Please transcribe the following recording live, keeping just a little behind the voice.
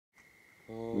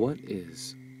What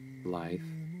is life?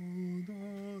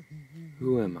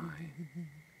 Who am I?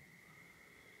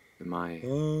 Am I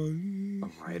a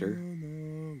writer?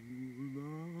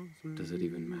 Does it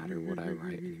even matter what I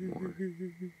write anymore?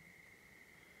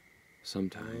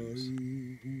 Sometimes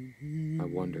I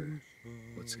wonder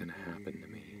what's going to happen to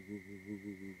me.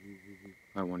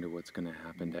 I wonder what's going to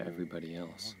happen to everybody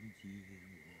else.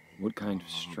 What kind of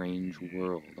strange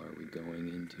world are we going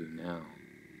into now?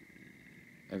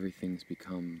 Everything's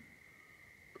become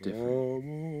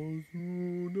different.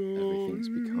 Everything's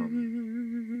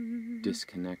become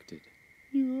disconnected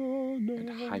and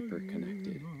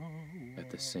hyper-connected at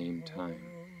the same time.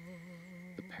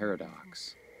 The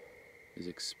paradox is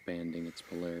expanding its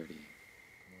polarity.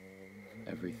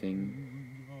 Everything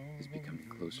is becoming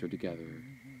closer together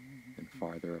and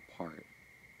farther apart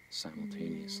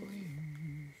simultaneously.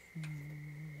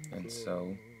 And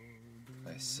so,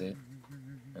 I sit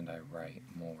and I write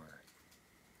more.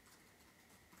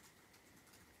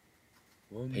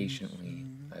 Patiently,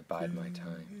 I bide my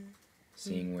time,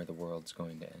 seeing where the world's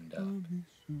going to end up.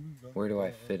 Where do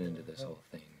I fit into this whole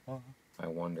thing? I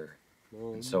wonder.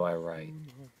 And so I write,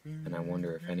 and I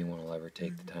wonder if anyone will ever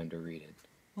take the time to read it,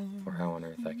 or how on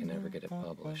earth I can ever get it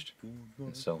published,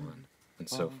 and so on, and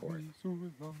so forth.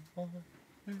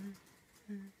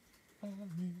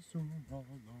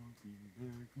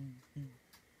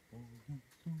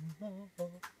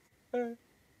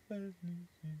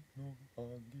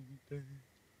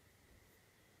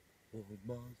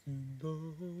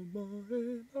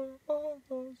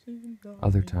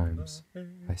 Other times,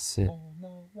 I sit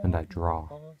and I draw.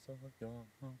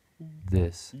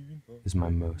 This is my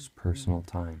most personal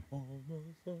time.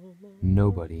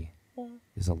 Nobody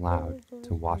is allowed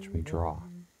to watch me draw,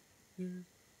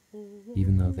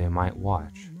 even though they might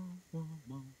watch.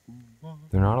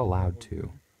 They're not allowed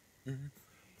to.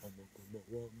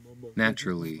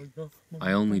 Naturally,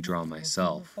 I only draw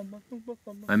myself.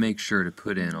 I make sure to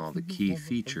put in all the key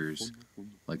features,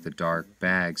 like the dark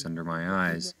bags under my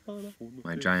eyes,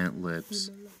 my giant lips,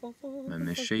 my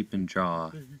misshapen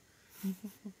jaw,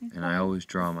 and I always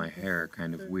draw my hair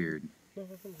kind of weird,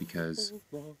 because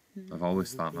I've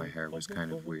always thought my hair was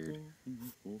kind of weird,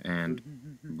 and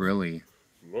really,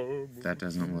 that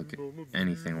doesn't look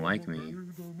anything like me,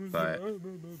 but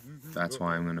that's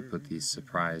why I'm going to put these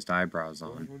surprised eyebrows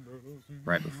on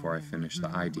right before I finish the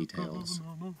eye details.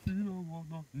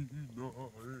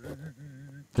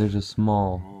 There's a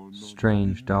small,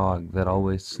 strange dog that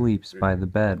always sleeps by the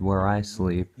bed where I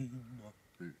sleep.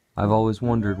 I've always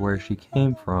wondered where she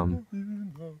came from,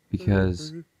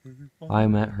 because I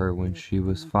met her when she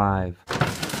was 5.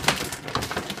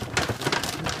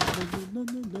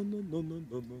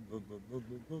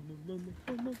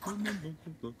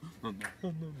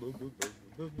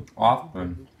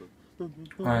 Often,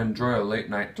 I enjoy a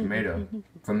late-night tomato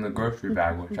from the grocery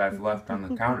bag which I've left on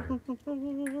the counter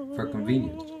for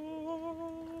convenience.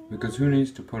 Because who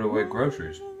needs to put away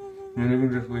groceries when you can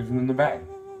just leave them in the bag?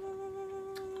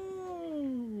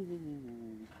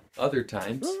 Other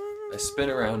times, I spin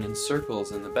around in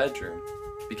circles in the bedroom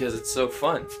because it's so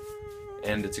fun.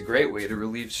 And it's a great way to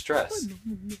relieve stress.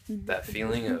 That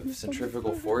feeling of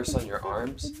centrifugal force on your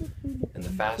arms, and the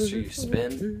faster you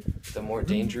spin, the more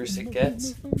dangerous it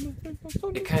gets.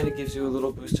 It kind of gives you a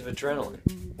little boost of adrenaline,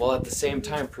 while at the same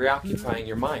time preoccupying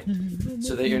your mind,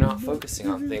 so that you're not focusing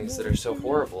on things that are so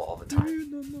horrible all the time.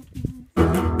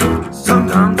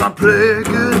 Sometimes I play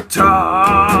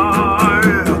guitar,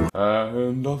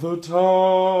 and other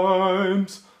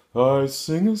times I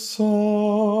sing a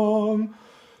song.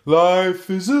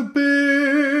 Life is a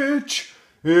bitch,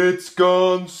 it's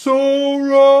gone so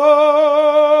wrong.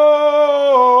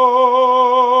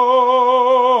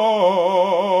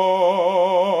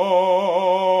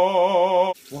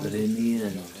 But in the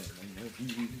end,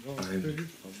 I'm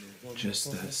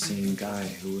just that same guy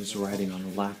who was writing on a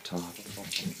laptop.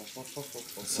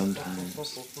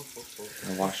 Sometimes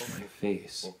I wash my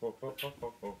face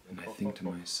and I think to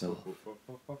myself,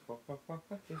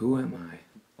 who am I?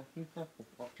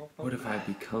 What have I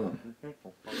become?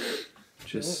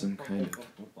 Just some kind of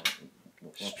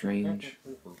strange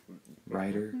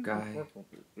writer guy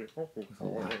with a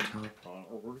laptop?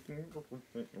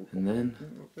 And then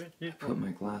I put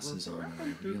my glasses on and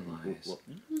I realize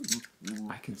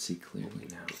I can see clearly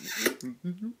now.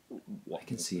 I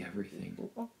can see everything.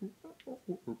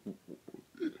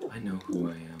 I know who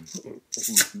I am.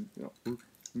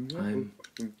 I'm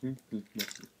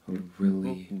a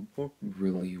really,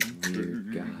 really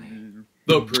weird guy.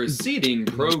 The preceding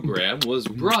program was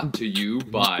brought to you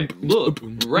by Look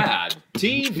Rad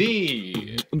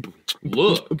TV.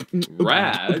 Look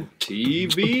Rad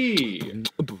TV.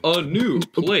 A new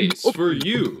place for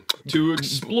you to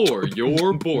explore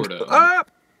your boredom.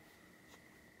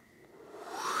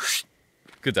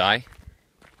 Good day.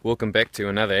 Welcome back to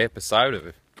another episode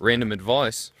of Random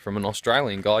Advice from an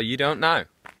Australian guy you don't know.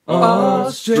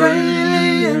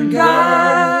 Australian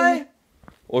guy.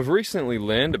 I've recently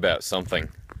learned about something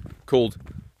called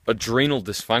adrenal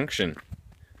dysfunction,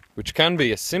 which can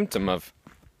be a symptom of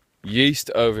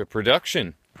yeast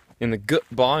overproduction in the gut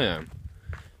biome.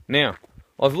 Now,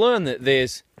 I've learned that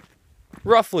there's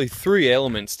roughly 3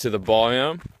 elements to the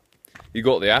biome. You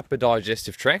got the upper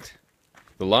digestive tract,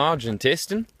 the large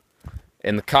intestine,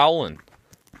 and the colon.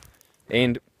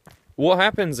 And what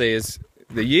happens is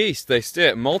the yeast, they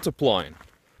start multiplying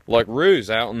like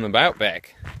roos out in the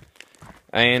outback,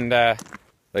 and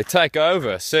they take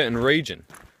over a certain region,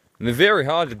 and they're very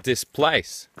hard to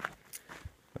displace.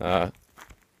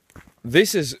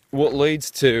 This is what leads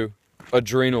to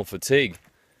adrenal fatigue,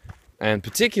 and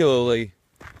particularly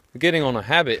getting on a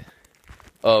habit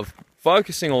of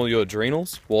focusing on your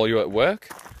adrenals while you're at work.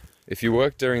 If you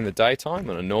work during the daytime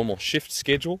on a normal shift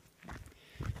schedule,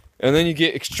 and then you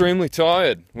get extremely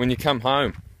tired when you come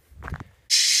home.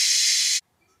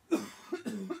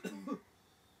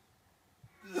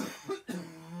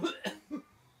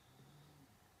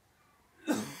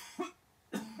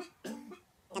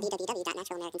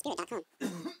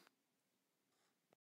 www.naturalamericanspirit.com